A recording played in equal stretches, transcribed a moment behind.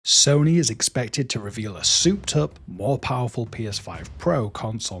Sony is expected to reveal a souped-up, more powerful PS5 Pro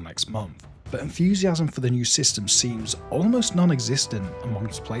console next month, but enthusiasm for the new system seems almost non-existent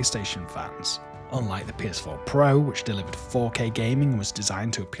amongst PlayStation fans. Unlike the PS4 Pro, which delivered 4K gaming and was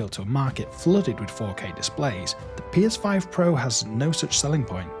designed to appeal to a market flooded with 4K displays, the PS5 Pro has no such selling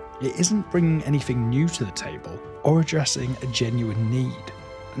point. It isn't bringing anything new to the table or addressing a genuine need,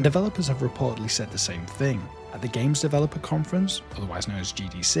 and developers have reportedly said the same thing. At the Games Developer Conference, otherwise known as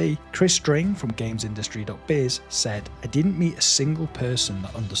GDC, Chris String from GamesIndustry.biz said, "I didn't meet a single person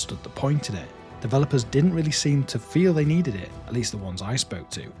that understood the point in it. Developers didn't really seem to feel they needed it, at least the ones I spoke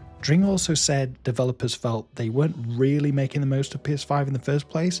to." String also said developers felt they weren't really making the most of PS5 in the first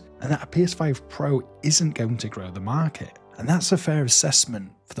place, and that a PS5 Pro isn't going to grow the market. And that's a fair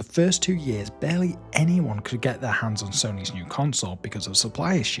assessment. For the first 2 years, barely anyone could get their hands on Sony's new console because of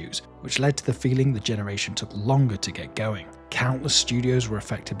supply issues, which led to the feeling the generation took longer to get going. Countless studios were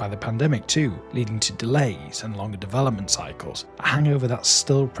affected by the pandemic too, leading to delays and longer development cycles, a hangover that's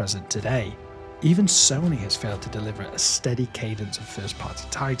still present today. Even Sony has failed to deliver a steady cadence of first-party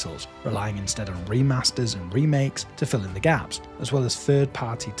titles, relying instead on remasters and remakes to fill in the gaps, as well as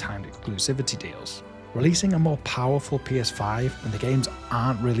third-party timed exclusivity deals. Releasing a more powerful PS5 when the games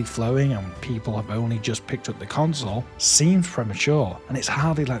aren't really flowing and people have only just picked up the console seems premature, and it's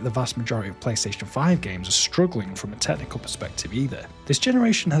hardly like the vast majority of PlayStation 5 games are struggling from a technical perspective either. This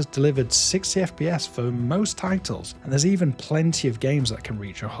generation has delivered 60 FPS for most titles, and there's even plenty of games that can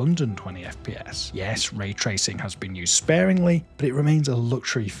reach 120 FPS. Yes, ray tracing has been used sparingly, but it remains a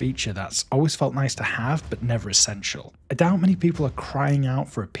luxury feature that's always felt nice to have but never essential. I doubt many people are crying out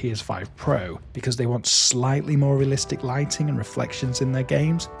for a PS5 Pro because they want slightly more realistic lighting and reflections in their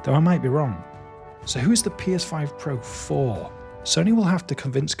games, though I might be wrong. So who is the PS5 Pro for? Sony will have to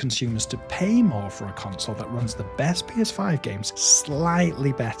convince consumers to pay more for a console that runs the best PS5 games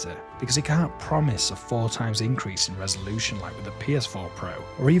slightly better, because it can't promise a 4 times increase in resolution like with the PS4 Pro,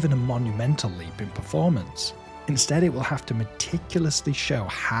 or even a monumental leap in performance. Instead, it will have to meticulously show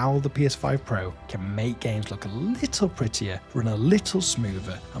how the PS5 Pro can make games look a little prettier, run a little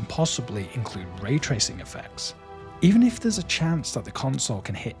smoother, and possibly include ray tracing effects. Even if there's a chance that the console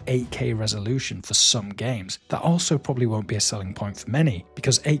can hit 8K resolution for some games, that also probably won't be a selling point for many,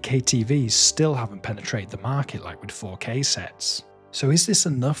 because 8K TVs still haven't penetrated the market like with 4K sets. So is this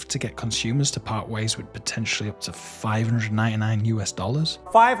enough to get consumers to part ways with potentially up to $599 US?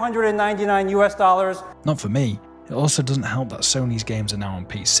 $599 US. Not for me. It also doesn't help that Sony's games are now on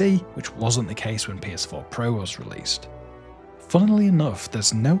PC, which wasn't the case when PS4 Pro was released. Funnily enough,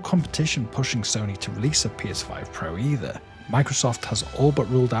 there's no competition pushing Sony to release a PS5 Pro either. Microsoft has all but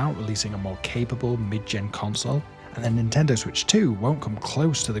ruled out releasing a more capable mid-gen console, and the Nintendo Switch 2 won't come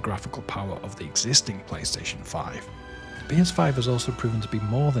close to the graphical power of the existing PlayStation 5. The PS5 has also proven to be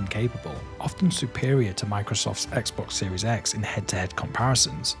more than capable, often superior to Microsoft's Xbox Series X in head-to-head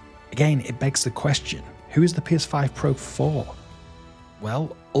comparisons. Again, it begs the question, who is the PS5 Pro for?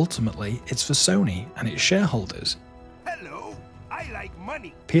 Well, ultimately, it's for Sony and its shareholders. Hello, I like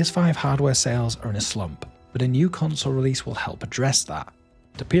money. PS5 hardware sales are in a slump, but a new console release will help address that.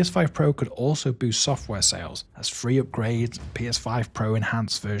 The PS5 Pro could also boost software sales as free upgrades and PS5 Pro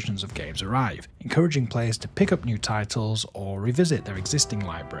enhanced versions of games arrive, encouraging players to pick up new titles or revisit their existing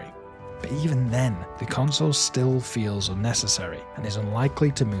library. But even then, the console still feels unnecessary and is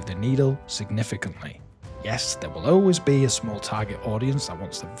unlikely to move the needle significantly. Yes, there will always be a small target audience that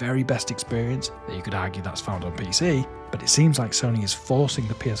wants the very best experience, that you could argue that's found on PC, but it seems like Sony is forcing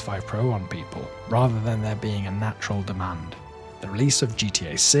the PS5 Pro on people, rather than there being a natural demand. The release of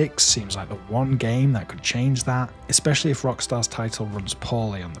GTA 6 seems like the one game that could change that, especially if Rockstar's title runs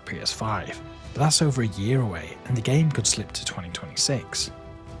poorly on the PS5. But that's over a year away, and the game could slip to 2026.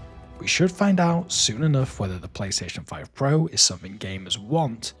 We should find out soon enough whether the PlayStation 5 Pro is something gamers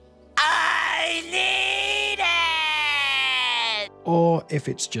want, I need it! or if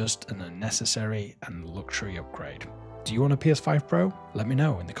it's just an unnecessary and luxury upgrade. Do you want a PS5 Pro? Let me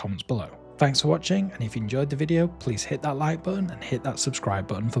know in the comments below. Thanks for watching, and if you enjoyed the video, please hit that like button and hit that subscribe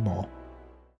button for more.